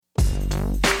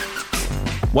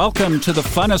Welcome to the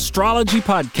Fun Astrology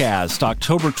Podcast,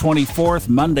 October 24th,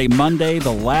 Monday,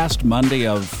 the last Monday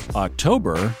of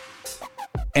October.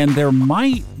 And there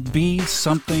might be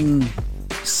something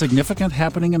significant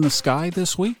happening in the sky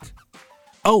this week.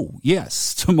 Oh,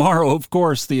 yes, tomorrow, of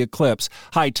course, the eclipse.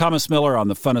 Hi, Thomas Miller on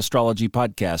the Fun Astrology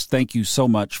Podcast. Thank you so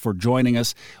much for joining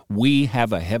us. We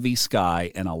have a heavy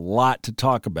sky and a lot to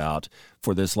talk about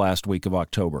for this last week of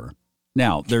October.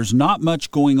 Now, there's not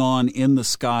much going on in the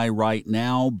sky right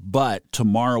now, but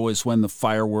tomorrow is when the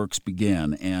fireworks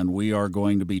begin, and we are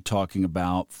going to be talking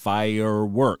about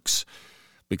fireworks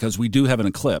because we do have an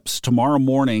eclipse. Tomorrow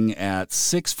morning at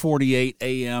 6:48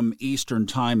 a.m. Eastern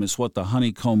Time is what the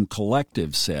Honeycomb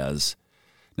Collective says.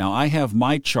 Now, I have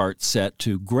my chart set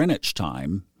to Greenwich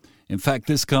time. In fact,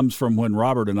 this comes from when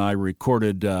Robert and I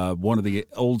recorded one of the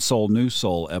Old Soul, New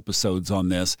Soul episodes on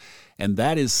this, and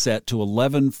that is set to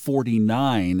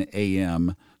 11:49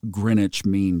 a.m. Greenwich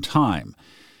Mean Time.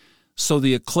 So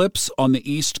the eclipse on the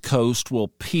East Coast will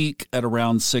peak at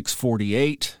around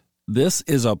 6:48. This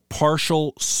is a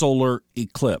partial solar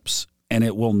eclipse, and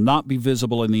it will not be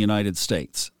visible in the United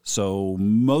States. So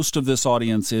most of this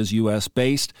audience is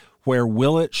U.S.-based. Where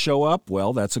will it show up?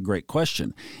 Well, that's a great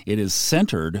question. It is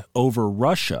centered over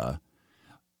Russia.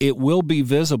 It will be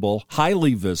visible,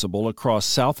 highly visible, across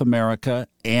South America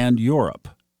and Europe,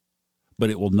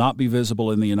 but it will not be visible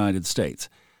in the United States.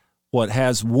 What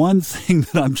has one thing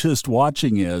that I'm just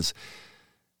watching is,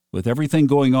 with everything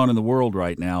going on in the world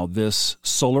right now, this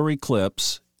solar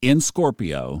eclipse in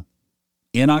Scorpio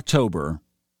in October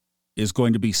is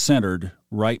going to be centered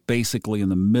right basically in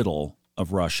the middle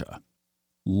of Russia.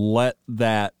 Let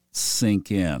that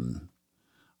sink in.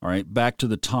 All right, back to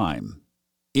the time.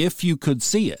 If you could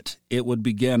see it, it would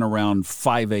begin around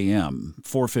 5 a.m.,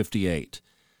 4:58.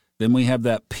 Then we have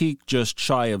that peak just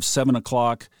shy of 7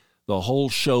 o'clock. The whole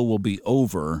show will be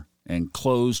over and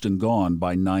closed and gone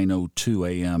by 9:02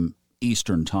 a.m.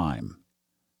 Eastern Time.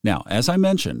 Now, as I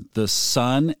mentioned, the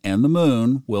sun and the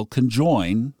moon will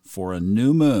conjoin for a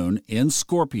new moon in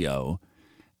Scorpio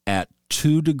at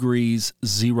 2 degrees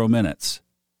 0 minutes.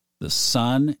 The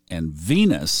sun and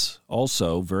Venus,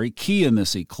 also very key in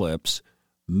this eclipse,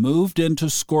 moved into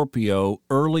Scorpio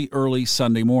early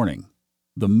Sunday morning.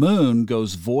 The moon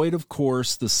goes void of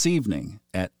course this evening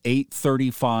at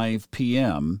 8:35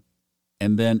 p.m.,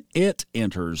 and then it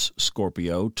enters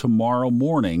Scorpio tomorrow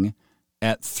morning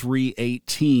at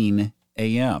 3:18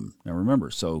 a.m. Now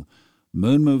remember, so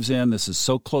moon moves in. This is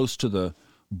so close to the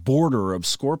border of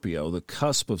Scorpio, the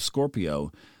cusp of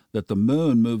Scorpio, that the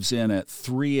moon moves in at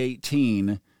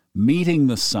 3:18, meeting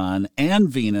the sun and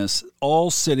Venus,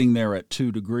 all sitting there at 2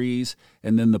 degrees,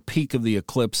 and then the peak of the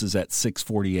eclipse is at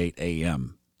 6:48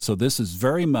 a.m. So this is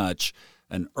very much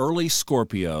an early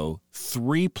Scorpio,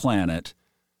 three-planet,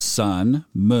 sun,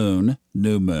 moon,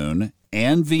 new moon,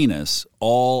 and Venus,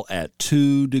 all at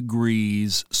 2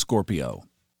 degrees Scorpio.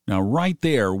 Now, right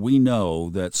there, we know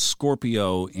that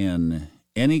Scorpio in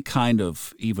any kind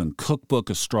of even cookbook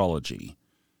astrology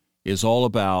is all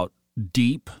about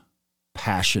deep,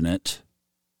 passionate,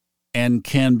 and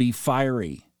can be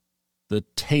fiery. The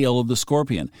tail of the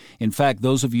scorpion. In fact,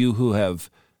 those of you who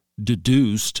have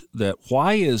deduced that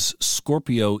why is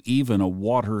Scorpio even a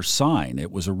water sign?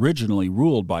 It was originally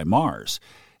ruled by Mars.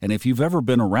 And if you've ever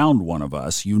been around one of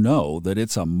us, you know that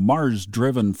it's a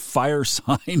Mars-driven fire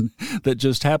sign that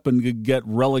just happened to get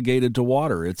relegated to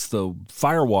water. It's the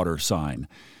fire-water sign.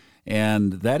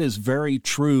 And that is very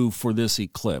true for this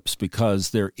eclipse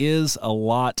because there is a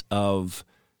lot of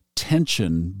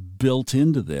tension built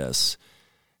into this.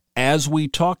 As we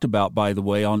talked about, by the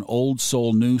way, on Old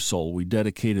Soul, New Soul, we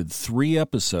dedicated 3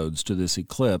 episodes to this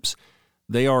eclipse.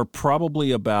 They are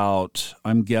probably about,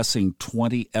 I'm guessing,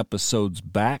 20 episodes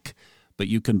back, but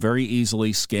you can very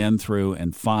easily scan through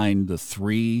and find the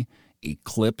 3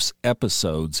 eclipse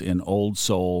episodes in Old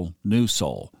Soul, New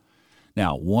Soul.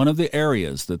 Now, one of the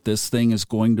areas that this thing is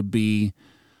going to be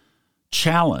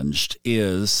challenged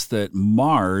is that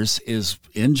Mars is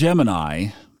in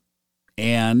Gemini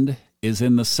and is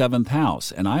in the 7th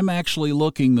house. And I'm actually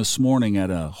looking this morning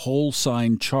at a whole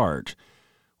sign chart,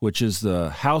 which is the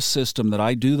house system that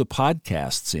I do the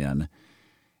podcasts in.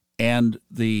 And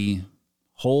the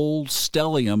whole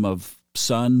stellium of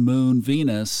Sun, Moon,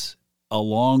 Venus,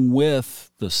 along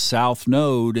with the South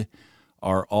Node,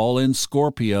 are all in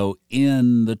Scorpio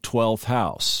in the 12th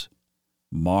house.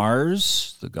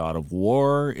 Mars, the god of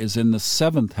war, is in the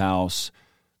 7th house,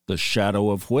 the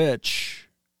shadow of which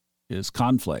is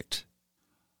conflict.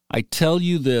 I tell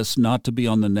you this not to be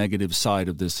on the negative side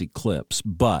of this eclipse,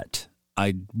 but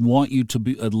I want you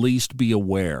to at least be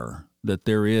aware that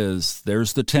there's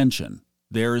the tension,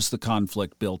 there's the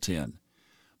conflict built in.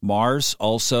 Mars,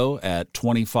 also at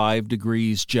 25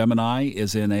 degrees Gemini,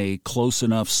 is in a close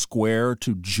enough square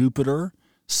to Jupiter,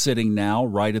 sitting now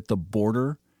right at the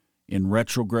border in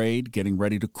retrograde, getting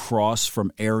ready to cross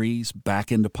from Aries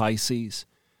back into Pisces.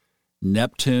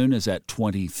 Neptune is at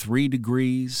 23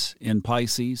 degrees in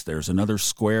Pisces. There's another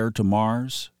square to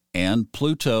Mars. And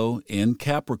Pluto in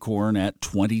Capricorn at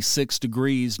 26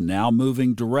 degrees, now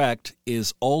moving direct,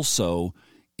 is also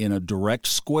in a direct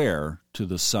square to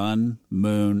the Sun,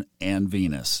 Moon, and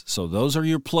Venus. So those are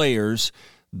your players.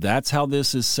 That's how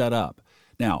this is set up.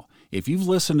 Now, if you've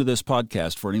listened to this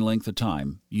podcast for any length of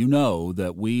time, you know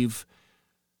that we've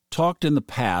talked in the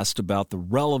past about the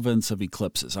relevance of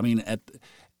eclipses. I mean,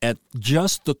 at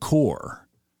just the core,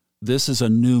 this is a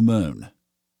new moon.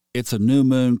 It's a new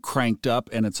moon cranked up,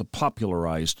 and it's a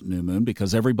popularized new moon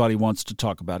because everybody wants to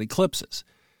talk about eclipses.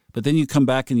 But then you come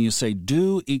back and you say,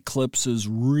 do eclipses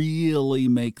really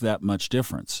make that much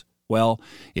difference? Well,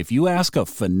 if you ask a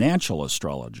financial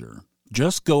astrologer,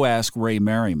 just go ask Ray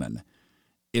Merriman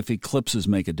if eclipses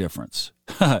make a difference.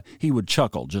 He would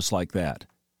chuckle just like that.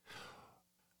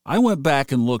 I went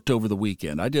back and looked over the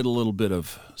weekend. I did a little bit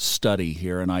of study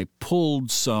here, and I pulled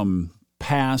some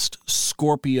past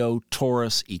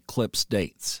Scorpio-Taurus eclipse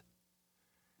dates.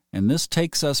 And this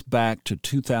takes us back to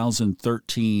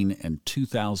 2013 and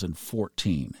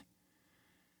 2014.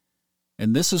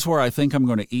 And this is where I think I'm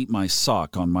going to eat my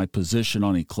sock on my position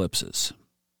on eclipses,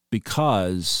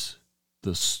 because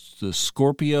the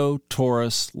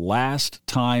Scorpio-Taurus last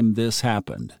time this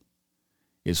happened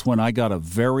is when I got a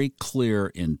very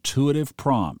clear, intuitive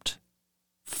prompt,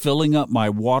 filling up my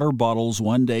water bottles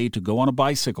one day to go on a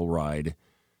bicycle ride,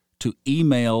 to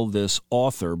email this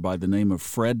author by the name of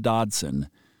Fred Dodson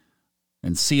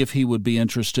and see if he would be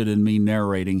interested in me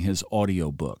narrating his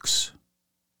audiobooks.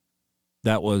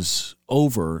 That was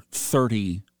over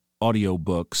 30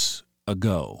 audiobooks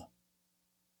ago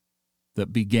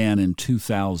that began in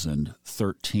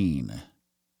 2013.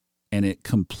 And it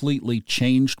completely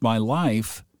changed my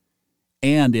life,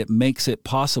 and it makes it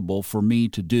possible for me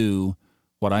to do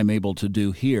what I'm able to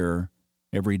do here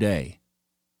every day.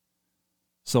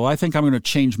 So I think I'm going to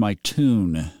change my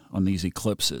tune on these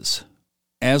eclipses.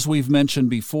 As we've mentioned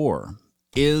before,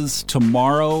 is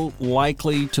tomorrow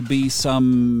likely to be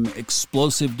some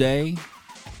explosive day?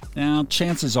 Now,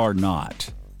 chances are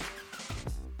not.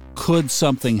 Could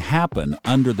something happen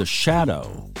under the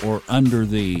shadow or under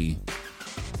the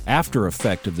after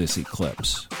effect of this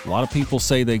eclipse? A lot of people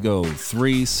say they go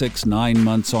 3, 6, 9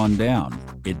 months on down.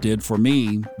 It did for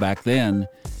me back then,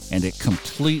 and it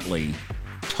completely,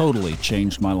 totally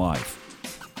changed my life.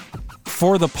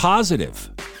 For the positive.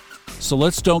 So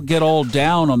let's don't get all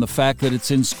down on the fact that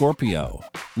it's in Scorpio.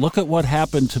 Look at what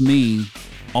happened to me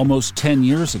almost 10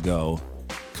 years ago.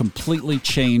 Completely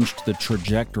changed the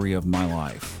trajectory of my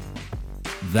life.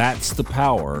 That's the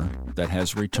power that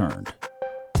has returned.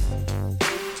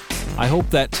 I hope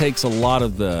that takes a lot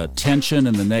of the tension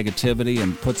and the negativity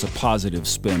and puts a positive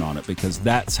spin on it, because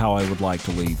that's how I would like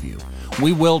to leave you.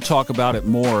 We will talk about it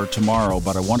more tomorrow,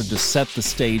 but I wanted to set the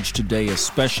stage today,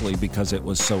 especially because it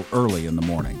was so early in the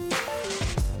morning.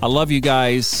 I love you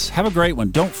guys. Have a great one.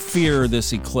 Don't fear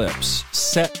this eclipse.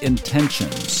 Set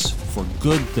intentions for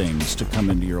good things to come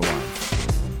into your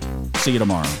life. See you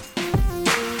tomorrow.